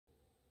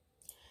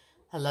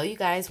Hello you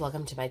guys,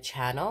 welcome to my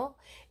channel.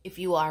 If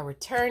you are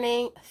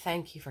returning,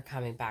 thank you for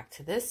coming back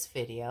to this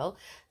video.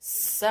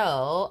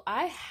 So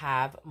I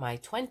have my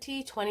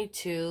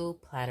 2022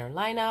 planner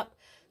lineup,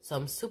 so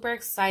I'm super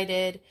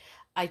excited.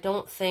 I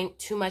don't think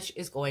too much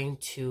is going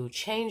to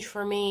change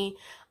for me.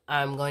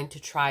 I'm going to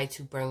try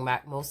to bring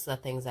back most of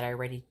the things that I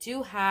already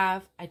do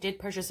have. I did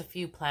purchase a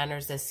few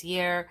planners this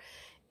year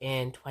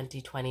in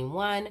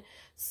 2021.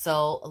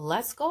 So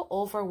let's go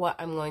over what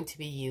I'm going to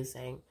be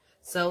using.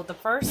 So the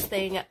first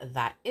thing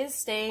that is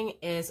staying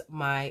is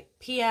my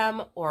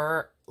PM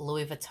or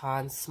Louis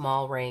Vuitton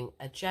small ring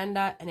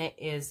agenda, and it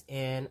is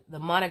in the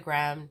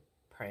monogram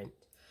print.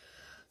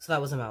 So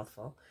that was a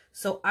mouthful.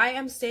 So I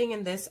am staying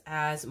in this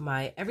as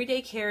my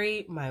everyday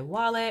carry, my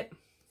wallet.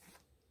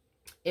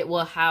 It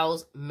will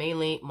house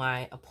mainly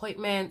my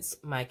appointments,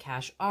 my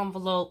cash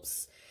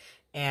envelopes,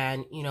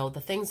 and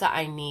the things that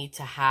I need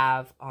to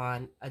have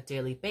on a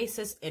daily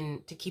basis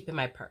and to keep in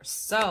my purse.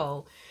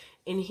 So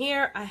in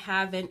here, I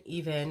haven't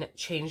even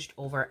changed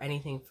over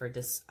anything for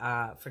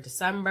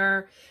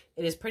December.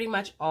 It is pretty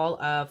much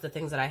all of the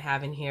things that I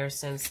have in here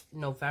since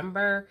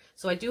November.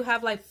 So I do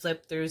have like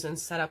flip throughs and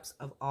setups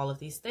of all of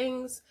these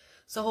things.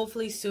 So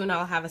hopefully soon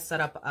I'll have a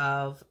setup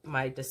of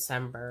my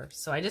December.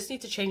 So I just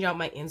need to change out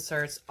my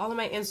inserts. All of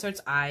my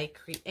inserts I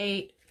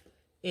create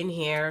in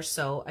here.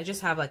 So I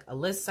just have like a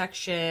list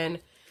section.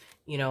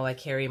 I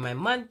carry my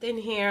month in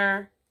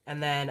here.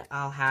 And then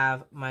I'll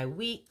have my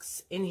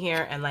weeks in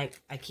here, and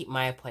like I keep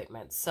my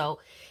appointments. So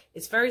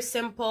it's very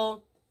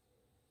simple.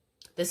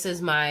 This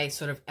is my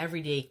sort of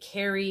everyday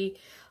carry.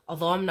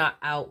 Although I'm not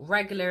out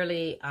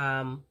regularly,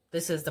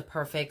 this is the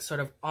perfect sort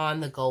of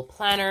on-the-go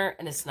planner,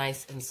 and it's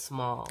nice and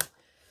small.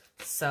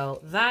 So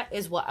that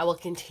is what I will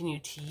continue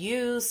to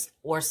use,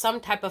 or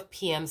some type of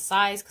PM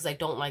size, because I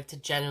don't like to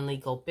generally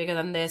go bigger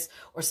than this,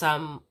 or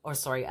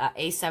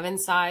A7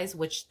 size,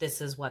 which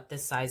this is what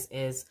this size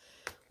is,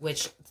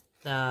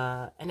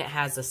 and it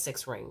has a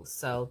 6 rings.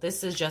 So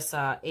this is just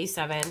a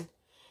A7,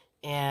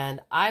 and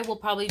I will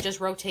probably just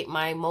rotate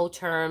my Mo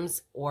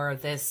terms or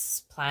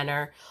this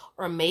planner,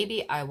 or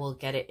maybe I will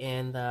get it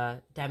in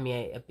the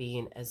Damier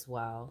Ebene as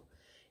well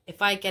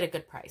if I get a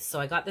good price. So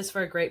I got this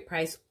for a great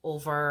price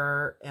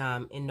over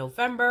in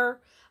November.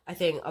 I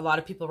think a lot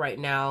of people right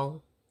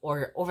now,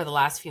 or over the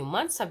last few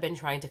months, have been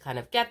trying to kind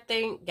of get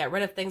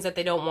rid of things that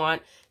they don't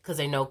want because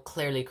they know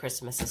clearly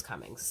Christmas is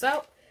coming.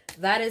 So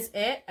that is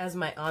it as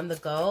my on the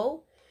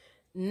go.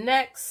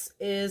 Next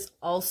is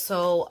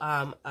also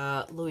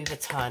a Louis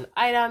Vuitton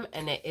item,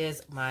 and it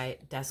is my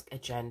desk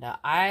agenda.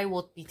 I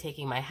will be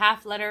taking my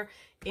half letter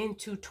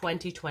into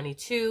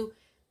 2022.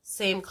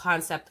 Same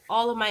concept.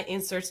 All of my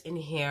inserts in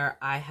here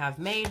I have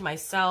made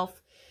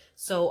myself.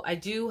 So I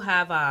do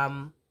have,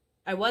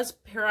 I was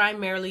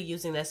primarily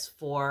using this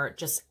for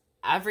just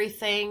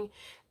everything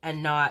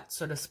and not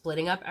sort of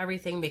splitting up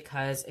everything,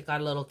 because it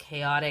got a little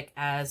chaotic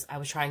as I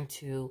was trying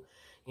to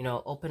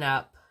open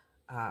up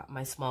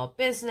my small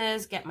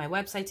business, get my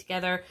website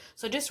together.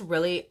 So just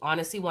really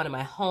honestly wanted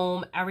my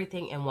home,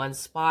 everything in one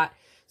spot.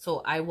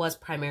 So I was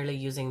primarily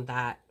using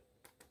that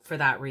for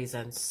that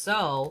reason.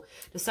 So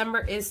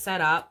December is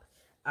set up.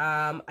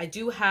 I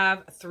do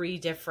have 3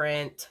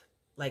 different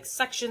like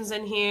sections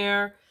in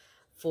here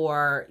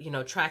for,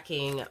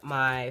 tracking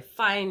my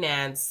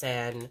finance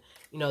and,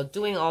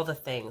 doing all the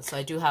things. So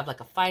I do have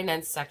like a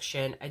finance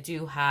section. I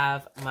do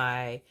have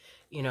my,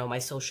 my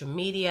social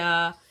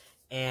media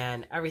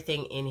and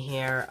everything in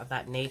here of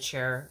that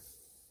nature.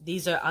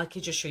 These are, I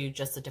could just show you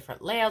just the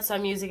different layouts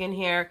I'm using in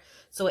here.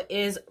 So it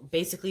is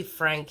basically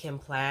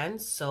Franken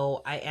plans.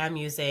 So I am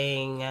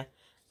using,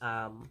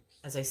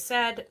 as I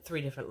said, 3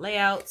 different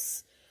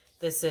layouts.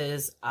 This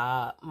is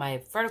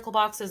my vertical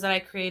boxes that I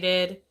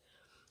created.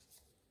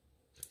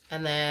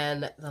 And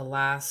then the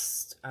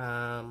last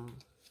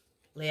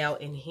layout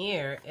in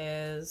here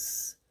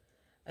is,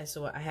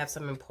 so I have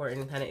some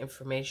important kind of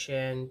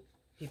information,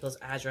 people's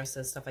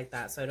addresses, stuff like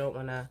that. So I don't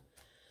want to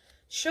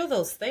show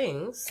those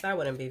things. That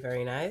wouldn't be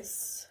very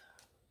nice.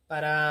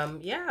 But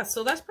yeah,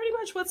 so that's pretty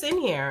much what's in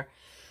here.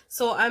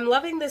 So I'm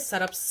loving this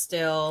setup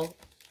still.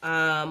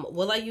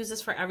 Will I use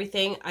this for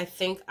everything? I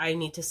think I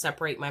need to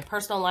separate my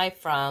personal life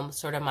from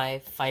sort of my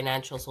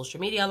financial social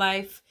media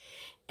life.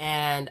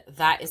 And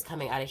that is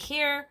coming out of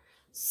here.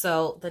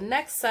 So the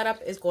next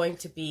setup is going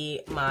to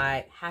be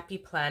my happy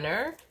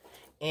planner.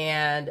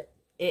 And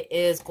it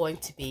is going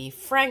to be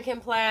Franken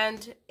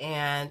planned.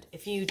 And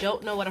if you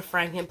don't know what a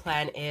Franken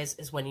plan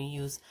is when you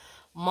use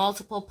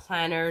multiple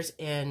planners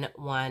in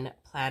one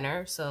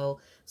planner. So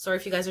sorry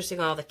if you guys are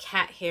seeing all the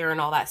cat hair and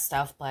all that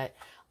stuff, but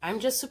I'm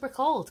just super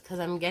cold because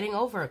I'm getting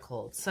over a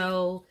cold.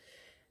 So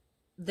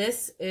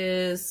this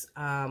is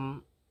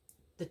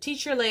the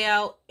teacher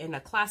layout in a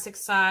classic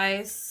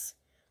size.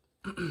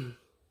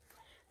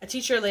 A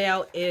teacher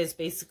layout is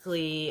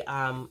basically,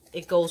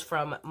 it goes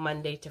from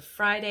Monday to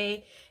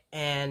Friday,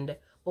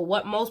 but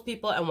what most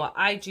people and what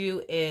I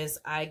do is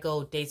I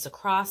go dates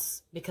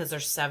across, because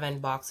there's 7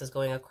 boxes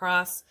going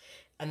across.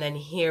 and then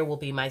here will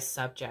be my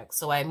subject.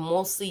 So I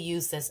mostly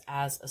use this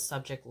as a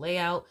subject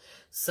layout.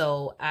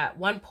 So at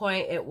one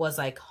point it was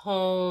like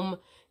home,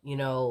 you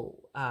know,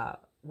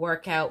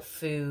 workout,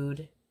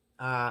 food,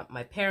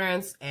 my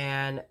parents,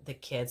 and the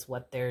kids,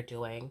 what they're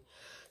doing.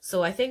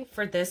 So I think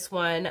for this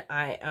one,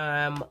 I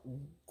am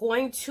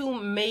going to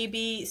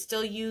maybe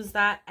still use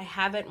that. I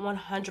haven't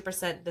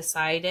 100%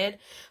 decided,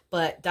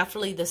 but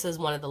definitely this is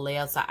one of the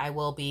layouts that I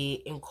will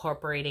be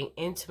incorporating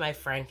into my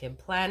Franken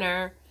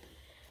planner.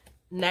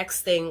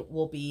 Next thing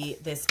will be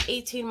this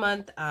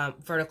 18-month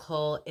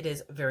vertical. It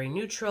is very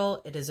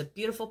neutral. It is a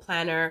beautiful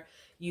planner.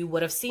 You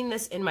would have seen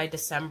this in my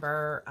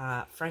December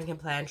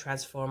Frankenplan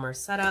Transformer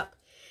setup,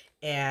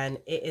 and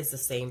it is the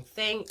same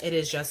thing. It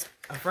is just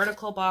a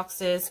vertical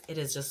boxes. It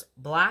is just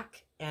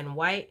black and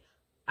white.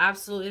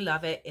 Absolutely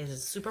love it. It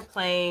is super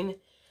plain.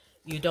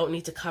 You don't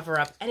need to cover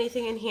up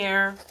anything in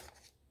here.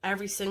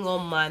 Every single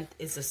month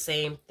is the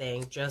same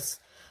thing,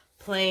 just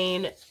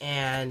plain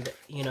and,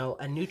 you know,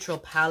 a neutral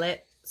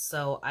palette.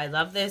 So I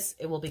love this.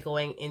 It will be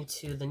going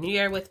into the new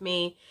year with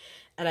me.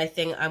 And I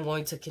think I'm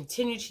going to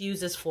continue to use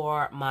this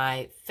for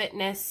my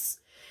fitness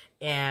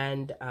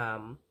and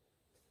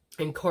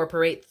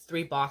incorporate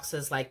 3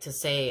 boxes, like to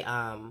say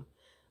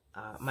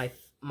my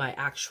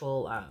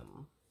actual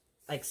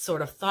like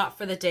sort of thought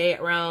for the day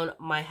around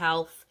my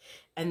health.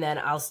 And then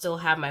I'll still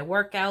have my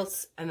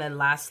workouts. And then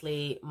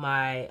lastly,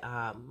 my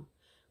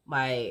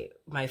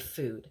my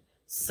food.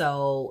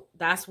 So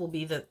that will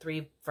be the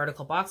 3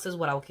 vertical boxes,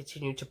 what I will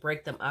continue to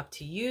break them up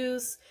to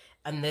use.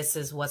 And this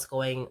is what's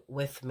going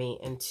with me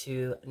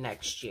into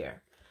next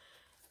year.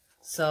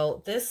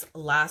 So this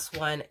last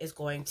one is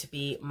going to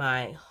be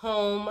my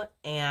home,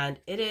 and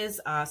it is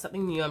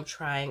something new I'm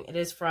trying. It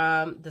is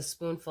from the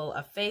Spoonful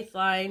of Faith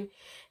line,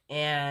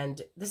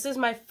 and this is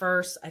my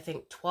first, I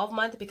think,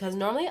 12-month, because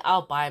normally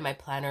I'll buy my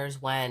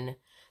planners when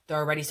they're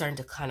already starting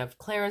to kind of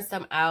clearance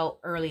them out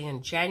early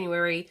in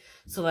January.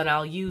 So then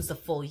I'll use the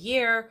full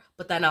year,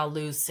 but then I'll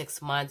lose 6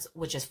 months,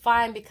 which is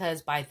fine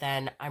because by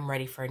then I'm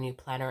ready for a new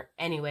planner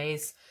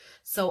anyways.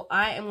 So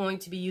I am going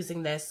to be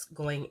using this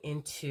going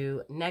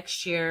into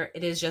next year.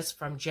 It is just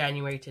from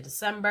January to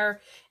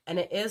December, and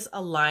it is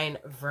a line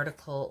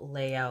vertical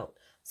layout.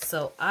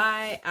 So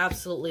I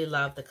absolutely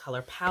love the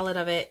color palette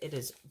of it. It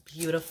is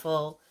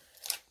beautiful.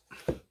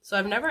 So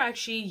I've never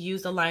actually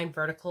used a line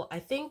vertical. I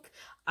think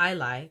I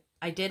lie.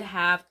 I did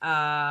have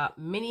a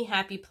mini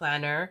happy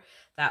planner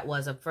that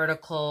was a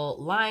vertical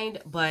lined,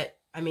 but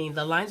I mean,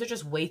 the lines are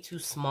just way too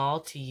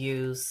small to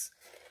use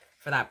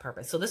for that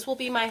purpose. So this will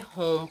be my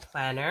home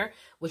planner,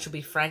 which will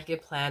be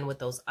Frankenplan with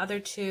those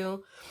other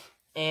 2.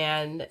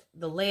 And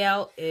the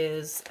layout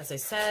is, as I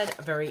said,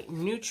 a very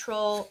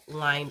neutral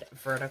lined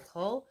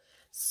vertical.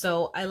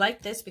 So I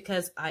like this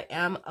because I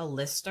am a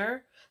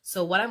lister.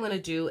 So what I'm going to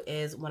do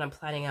is when I'm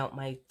planning out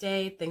my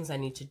day, things I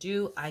need to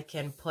do, I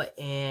can put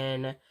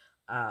in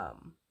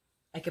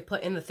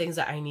the things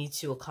that I need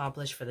to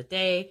accomplish for the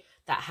day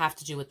that have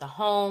to do with the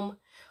home.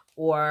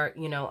 Or,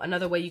 you know,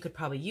 another way you could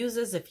probably use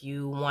this if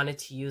you wanted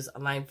to use a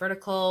line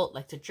vertical,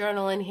 like to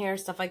journal in here,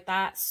 stuff like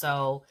that.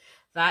 So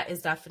that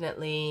is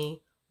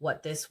definitely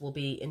what this will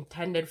be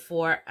intended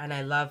for. And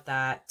I love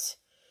that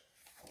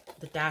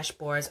the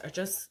dashboards are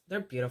just, they're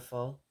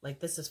beautiful. Like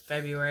this is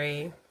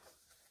February,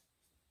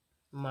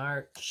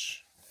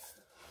 March.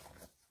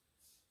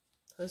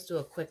 Let's do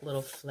a quick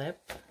little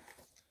flip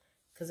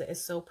because it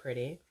is so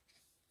pretty.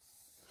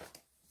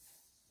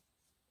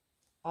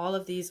 All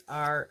of these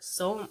are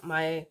so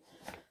my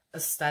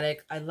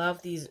aesthetic. I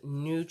love these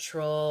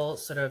neutral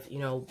sort of, you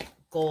know,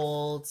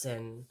 golds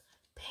and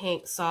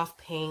pink, soft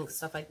pink,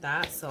 stuff like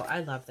that. So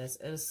I love this.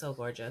 It is so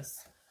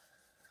gorgeous.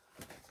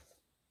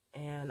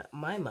 And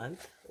my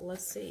month,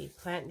 let's see,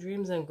 plant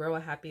dreams and grow a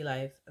happy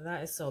life.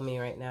 That is so me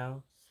right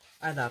now.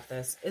 I love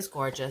this. It's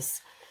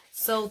gorgeous.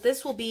 So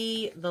this will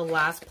be the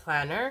last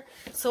planner.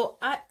 So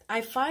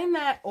I find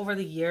that over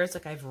the years,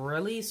 like I've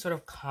really sort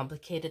of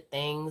complicated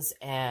things,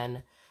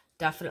 and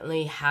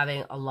definitely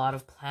having a lot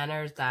of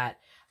planners that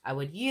I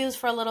would use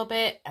for a little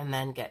bit and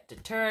then get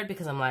deterred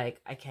because I'm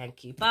like, I can't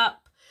keep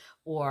up,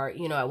 or,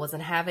 you know, I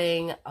wasn't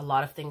having a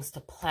lot of things to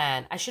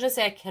plan. I shouldn't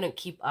say I couldn't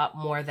keep up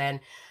more than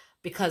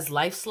because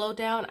life slowed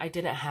down. I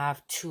didn't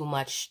have too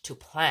much to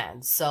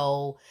plan.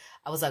 So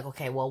I was like,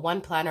 okay, well, one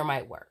planner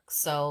might work.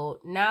 So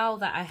now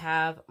that I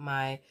have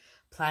my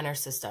planner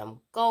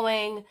system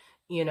going,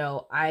 you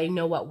know, I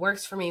know what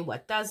works for me,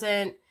 what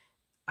doesn't.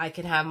 I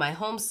can have my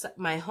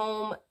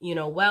home, you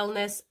know,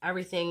 wellness,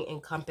 everything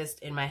encompassed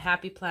in my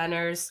happy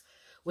planners,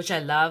 which I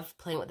love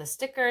playing with the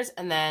stickers.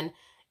 And then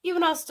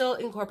even I'll still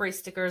incorporate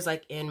stickers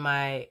like in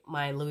my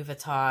Louis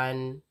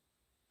Vuitton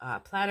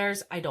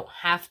planners. I don't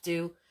have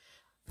to,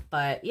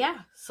 but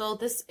yeah. So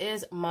this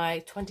is my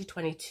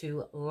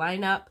 2022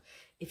 lineup.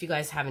 If you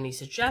guys have any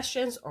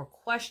suggestions or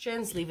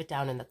questions, leave it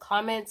down in the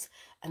comments.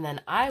 And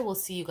then I will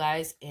see you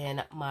guys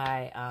in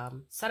my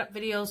setup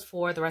videos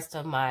for the rest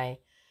of my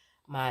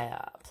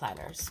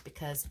planners,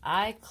 because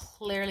I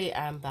clearly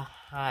am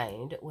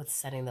behind with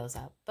setting those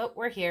up, but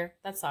we're here.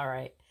 That's all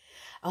right.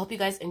 I hope you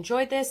guys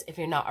enjoyed this. If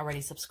you're not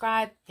already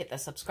subscribed, hit the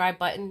subscribe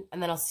button,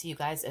 and then I'll see you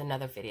guys in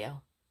another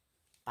video.